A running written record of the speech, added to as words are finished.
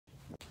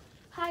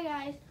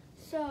Hi guys,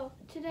 so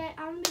today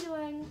I'm going to be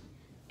doing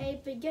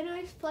a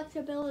beginner's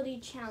flexibility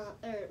challenge,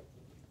 or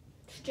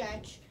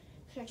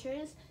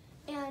stretchers,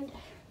 and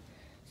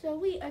so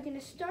we are going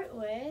to start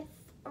with,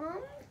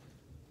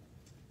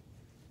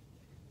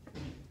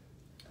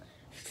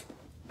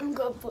 I'm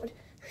going for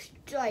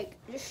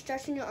just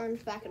stretching your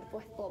arms back and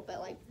forth a little bit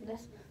like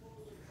this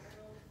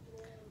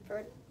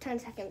for 10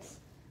 seconds.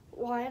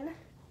 1,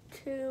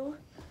 2,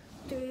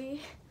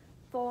 3,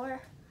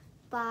 4,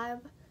 5,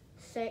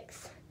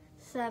 6,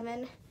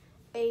 7,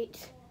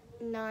 8,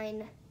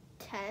 9,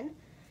 10.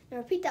 Now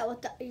repeat that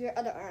with your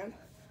other arm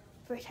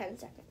for 10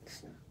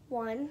 seconds.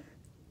 1,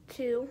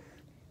 2,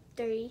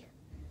 3,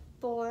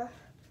 4,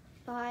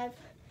 5,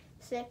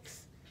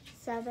 6,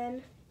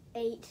 7,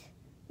 8,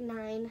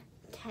 9,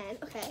 10.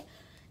 Okay.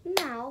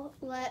 Now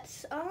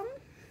let's I'm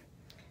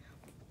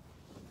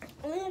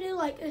gonna do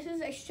this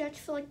is a stretch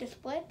for the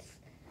splits,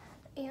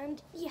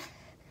 and yeah.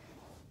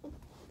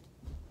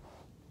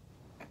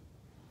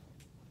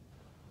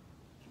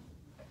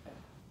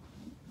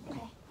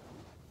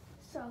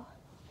 So,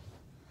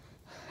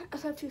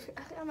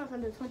 I'm not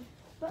gonna do this one,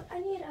 but I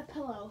need a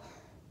pillow.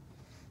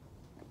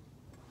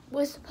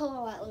 Where's the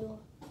pillow at, Lulu?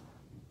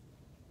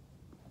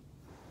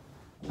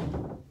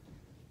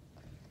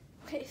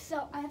 Okay,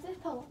 so I have this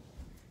pillow,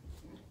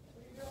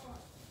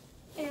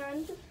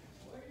 and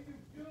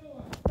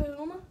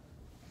boom,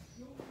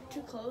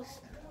 too close.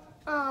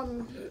 I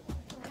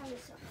have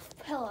this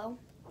pillow.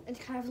 It's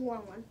kind of a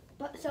long one,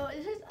 but so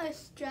this is a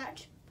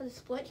stretch for the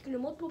split. You can do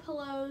multiple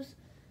pillows.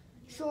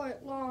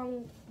 Short,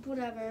 long,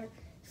 whatever.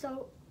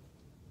 So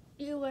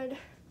you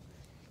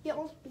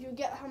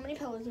get how many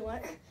pillows you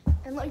want,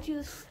 and do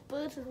the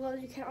splits as well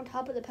as you can on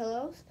top of the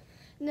pillows.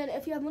 And then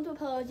if you have multiple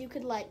pillows, you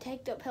could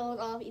take the pillows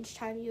off each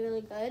time you're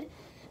really good.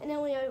 And then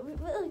when you're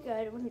really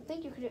good, when you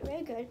think you could do it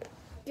really good,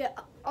 get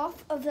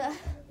off of the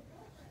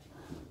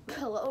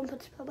pillow and put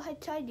the pillow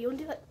behind side you and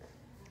do it.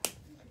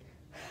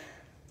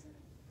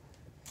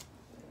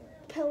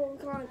 Pillow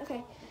gone.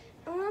 Okay.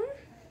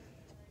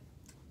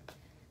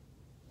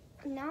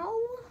 Now,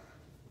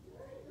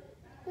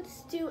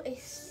 let's do a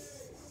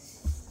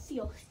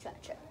seal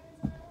stretcher.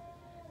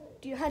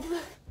 Do you have to?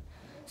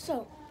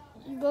 So,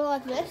 you go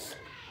like this,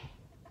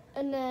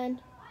 and then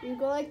you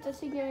go like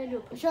this again and do a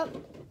push-up,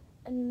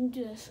 and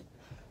do this.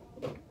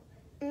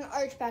 And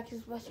arch back as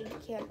best as you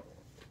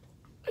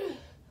can.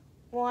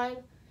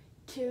 1,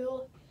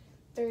 2,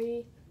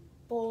 3,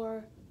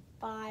 4,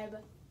 5,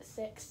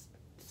 6,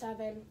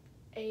 7,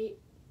 8,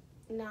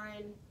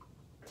 9,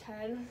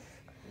 10.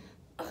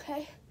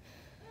 Okay.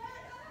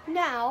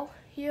 Now,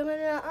 you're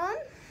gonna,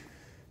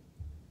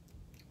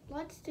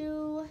 let's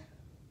do,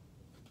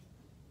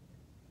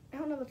 I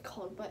don't know what it's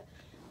called, but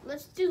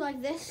let's do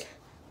like this,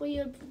 where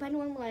you bend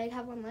one leg,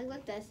 have one leg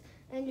like this,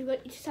 and you go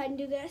each side and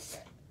do this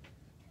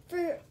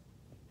for,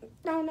 I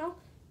don't know,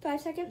 5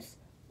 seconds.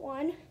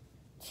 1,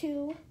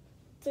 2,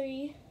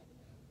 3,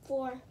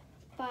 4,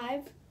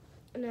 5,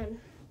 and then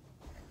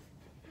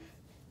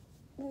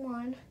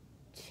 1,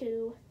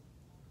 2,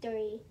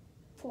 3,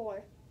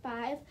 4,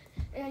 5,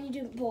 and then you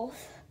do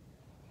both.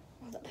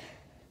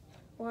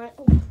 1,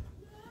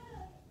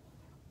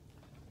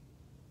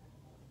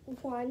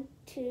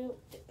 2,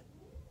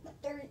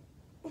 3,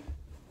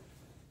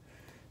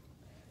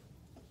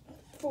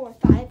 4,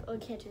 5. Oh, I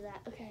can't do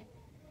that. Okay.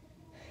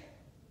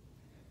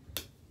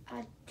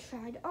 I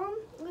tried.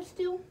 Let's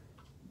do.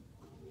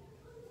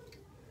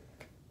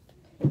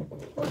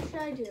 What should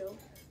I do?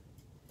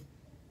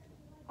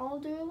 I'll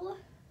do.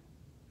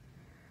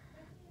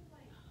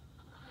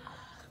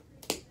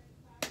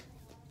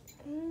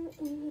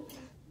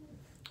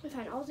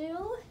 Fine, I'll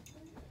do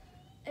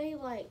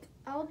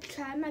I'll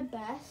try my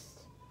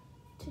best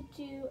to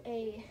do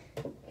a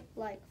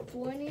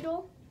floor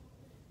needle.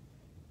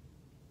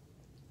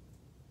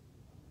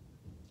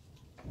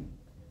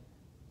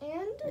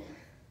 And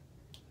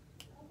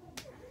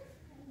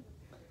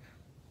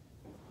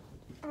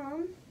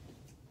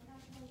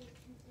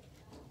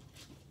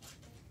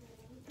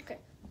okay.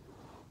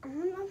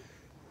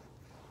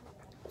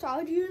 So I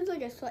would use a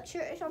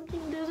sweatshirt or something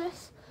to do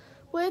this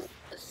with,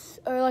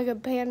 or a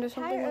band or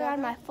something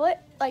around my foot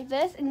like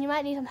this, and you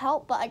might need some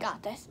help, but I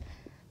got this.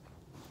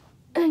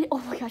 And oh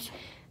my gosh,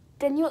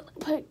 then you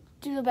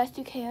do the best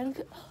you can.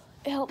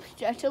 It helps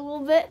stretch a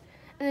little bit,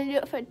 and then do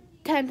it for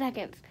 10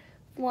 seconds.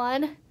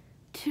 1,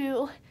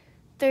 2,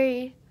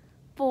 3,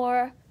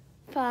 4,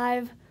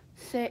 5,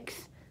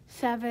 6,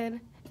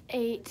 7,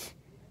 8,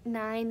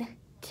 9,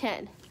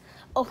 10.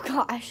 Oh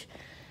gosh.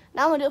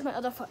 Now I'm gonna do it with my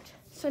other foot.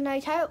 So now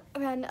you tie it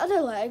around the other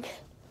leg,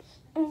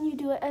 and you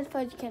do it as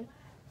far as you can.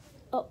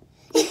 Oh.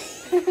 I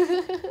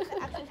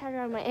actually tied it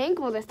around my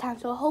ankle this time,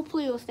 so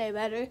hopefully it will stay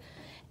better.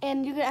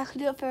 And you can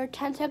actually do it for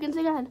 10 seconds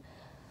again.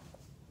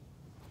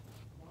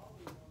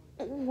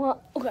 Oh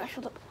gosh,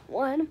 hold up.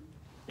 1,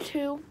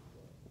 2,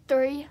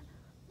 3,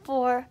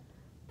 4,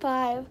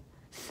 5,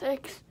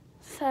 6,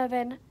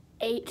 7,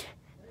 8,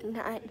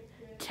 9,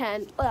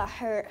 10. Oh, that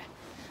hurt.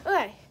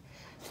 Okay,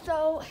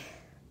 so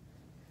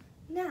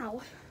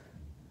now,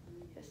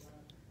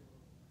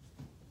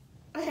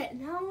 Okay,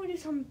 now I'm gonna do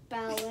some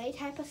ballet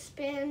type of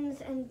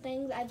spins and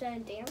things I've done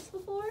in dance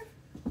before.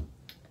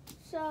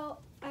 So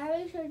I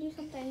already showed you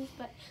some things,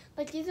 but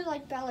like these are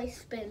like ballet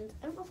spins.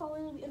 I don't know if I'll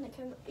really be in the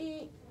camera.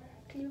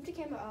 Can you move the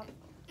camera up?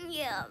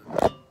 Yeah.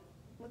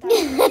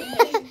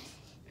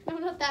 No,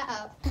 not that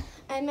up.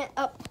 I meant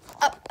up,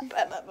 up,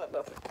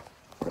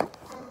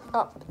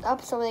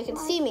 up, so they can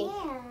see me.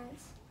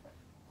 Hands.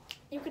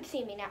 You could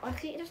see me now.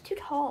 Okay, it's too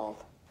tall.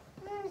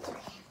 It's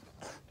okay.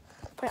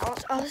 But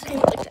I'll just stand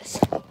like this.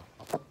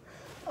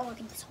 Oh, I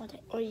can just hold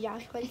it. Oh yeah,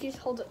 but you can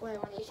just hold it where I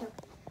want you to.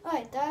 All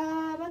right,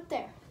 about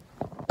there.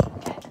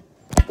 Okay.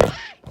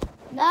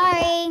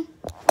 Sorry.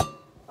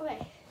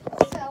 Okay.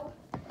 So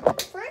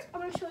first,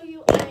 I'm gonna show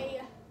you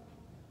a.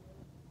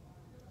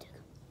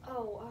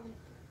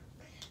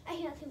 I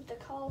can't think what they're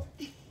called.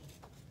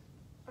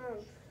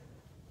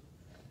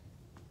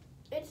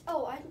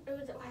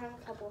 I have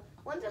a couple.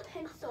 One's a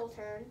pencil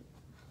turn.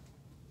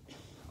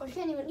 Oh, you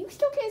can't even. You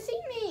still can't see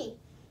me.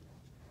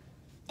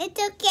 It's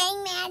okay,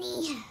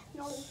 Maddie.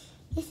 No.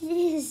 Yes, it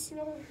is.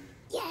 No.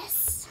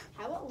 Yes.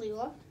 How about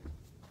Lila?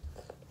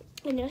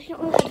 I know you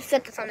don't know how to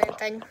set this on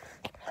anything.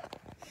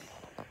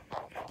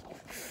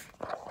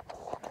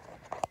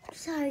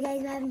 Sorry,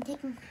 guys, I haven't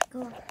taken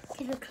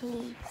a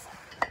clean.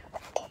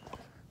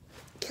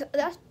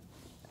 That's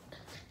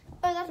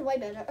way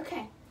better.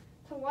 Okay,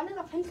 so one is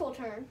a pencil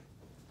turn.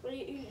 Well,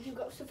 you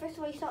go. So first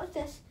of all, you start with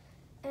this,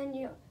 and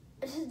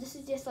this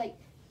is just like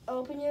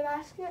open your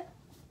basket,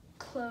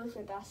 close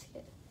your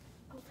basket,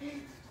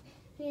 open,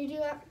 and you do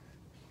that.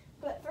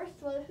 But first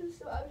of all, this is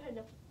what I'm trying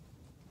to do.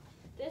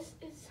 This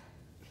is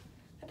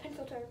a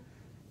pencil turn.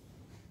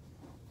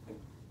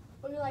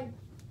 When you like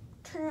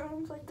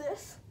turn like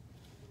this,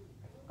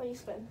 or you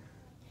spin.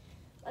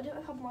 I'll do it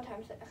a couple more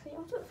times. Actually,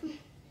 I'll do it from.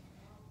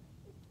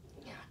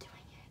 You're not doing it.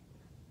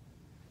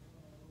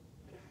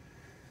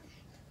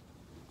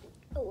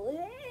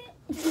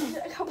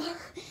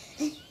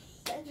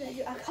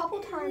 A couple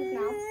times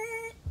now.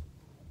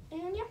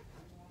 And yeah.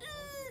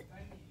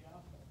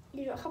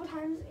 You do it a couple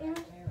times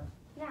and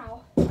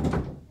now.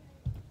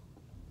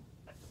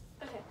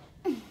 Okay.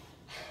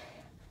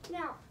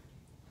 Now,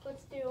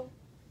 let's do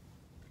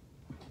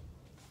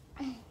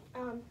a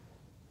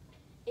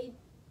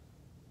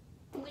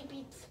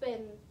bleepy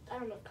spin. I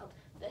don't know what it's called.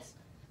 This.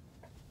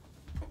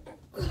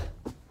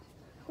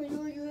 We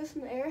will do this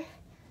in the air.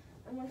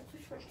 I'm going to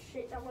push it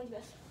straight down like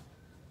this.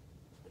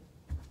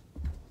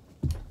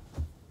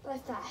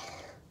 Like that.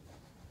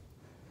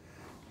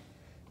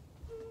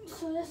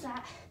 So there's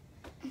that.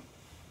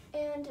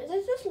 And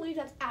there's this lead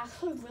that's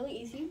actually really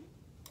easy.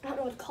 I don't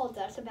know what it's called,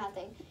 that's a bad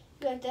thing.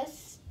 You like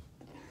this.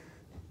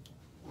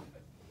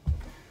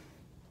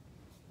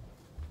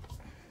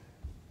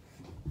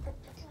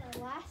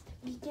 My last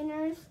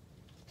beginner's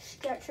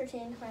stretch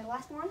routine, my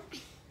last one.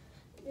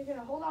 You're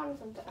gonna hold on to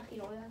something. Actually,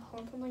 you don't really have to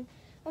hold on to something.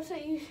 I'll show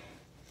you.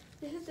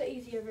 This is the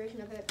easier version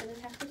of it, but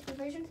there's actually two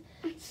versions.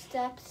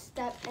 Step,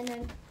 step, and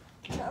then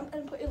jump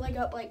and put your leg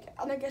up like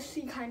a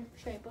C kind of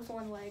shape with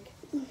one leg.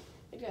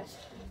 Like this.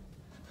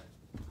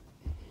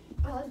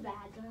 Oh, that's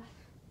bad.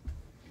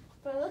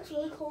 But it looks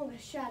really cool in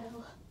the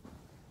shadow.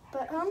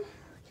 But and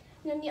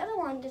then the other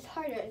one is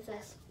harder. Is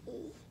this?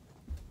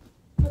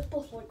 It's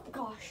both like, oh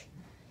gosh.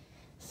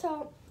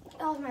 So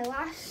that was my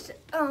last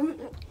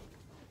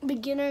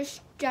beginner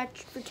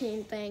stretch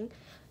routine thing.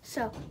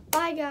 So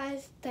bye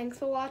guys. Thanks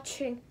for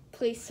watching.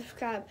 Please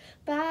subscribe.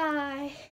 Bye.